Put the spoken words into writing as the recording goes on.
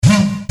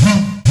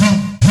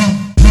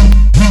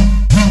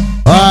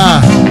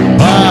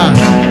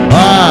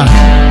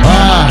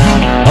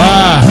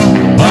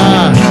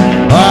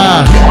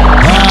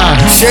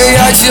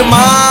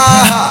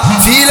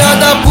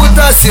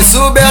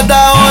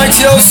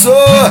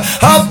sou,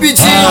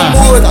 rapidinho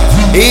muda.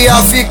 Ia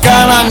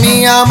ficar na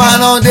minha, mas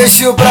não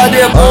deixo pra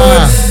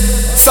depois.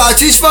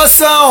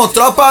 Satisfação,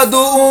 tropa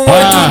do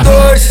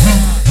 182.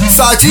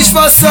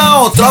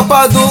 Satisfação,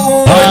 tropa do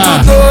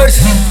 182.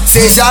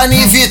 Seja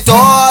em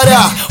Vitória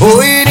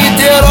ou em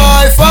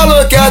Niterói,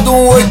 falou que é do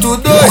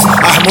 182.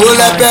 As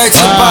mulher pede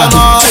pra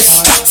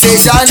nós.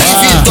 Seja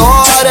em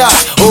Vitória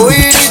ou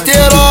em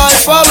Niterói,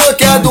 falou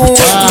que é do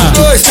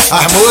 182.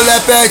 As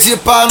mulher pede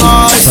pra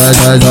nós.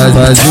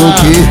 Faz o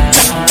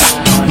que?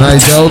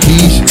 Nós é o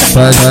bicho,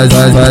 faz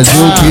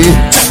o que?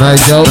 Nós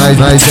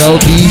é o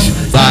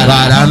bicho.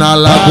 Para na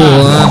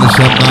Lagoana,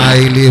 chama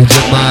ele de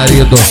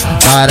marido.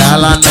 Para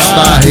lá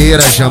na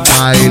Barreira,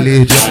 chama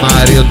ele de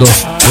marido.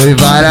 Foi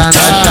varar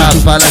na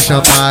Chapada,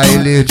 chama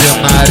ele de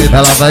marido.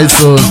 Ela vai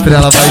sofrer,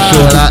 ela vai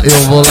chorar, eu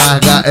vou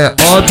largar, é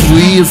óbvio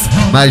isso.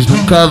 Mas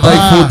nunca vai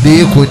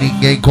foder com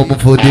ninguém como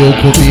fodeu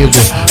comigo.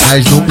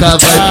 Mas nunca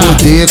vai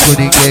foder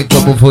com ninguém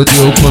como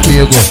fodeu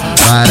comigo.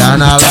 Para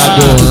na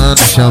Lagoana,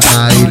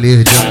 chama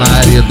ele de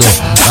marido.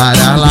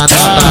 Para lá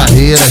na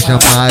Barreira,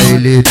 chama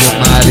ele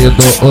de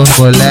marido.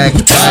 Os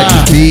moleque tá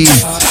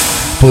difícil,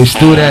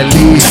 postura é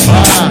lisa.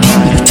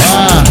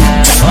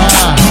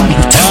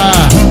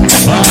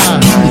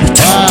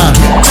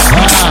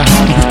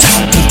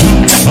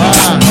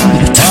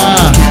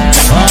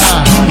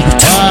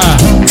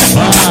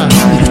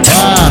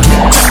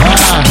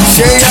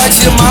 Cheia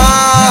de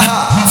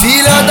marra,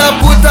 filha da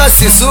puta,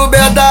 se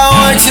souber da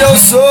onde eu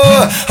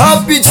sou,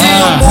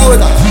 rapidinho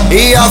muda.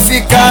 Ia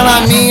ficar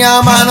na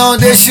minha, mas não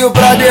deixo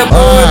pra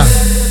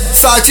depois.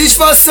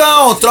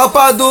 Satisfação,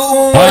 tropa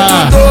do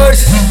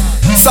 182.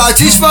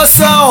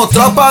 Satisfação,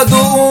 tropa do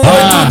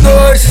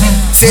 182.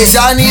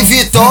 Seja em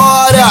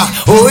Vitória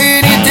ou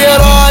em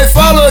Niterói,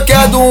 falou que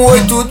é do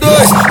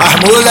 182.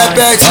 As mulher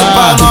pede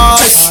pra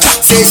nós.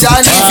 Seja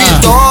em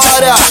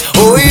Vitória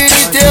ou em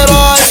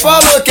Niterói,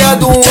 falou que é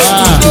do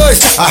 182.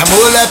 As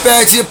mulher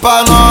pede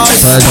pra nós.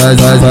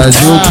 Faz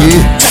o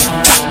que?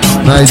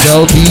 Nós é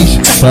o bicho,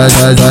 faz o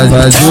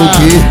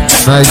que?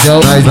 Nós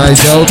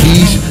é o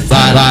bicho.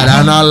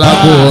 Para na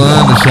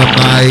Lagoana,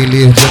 chama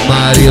ele de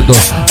marido.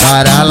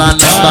 Para lá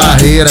na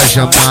Barreira,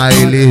 chama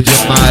ele de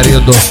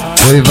marido.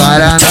 Foi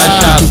varar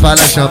na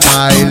Chapada,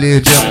 chama ele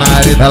de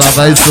marido. Ela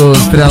vai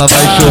sofrer, ela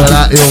vai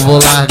chorar, eu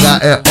vou largar,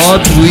 é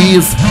óbvio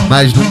isso.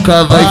 Mas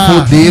nunca vai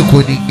foder com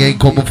ninguém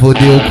como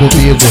fodeu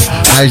comigo.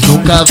 Mas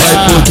nunca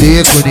vai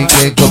foder com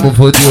ninguém como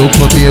fodeu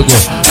comigo.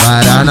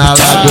 Para na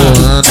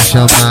Lagoana,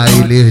 chama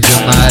ele de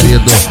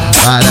marido.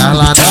 Para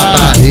lá na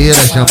Barreira,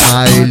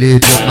 chama ele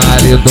de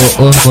marido.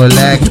 Os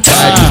moleque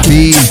tá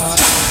difícil,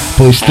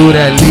 postura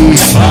é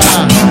lisa.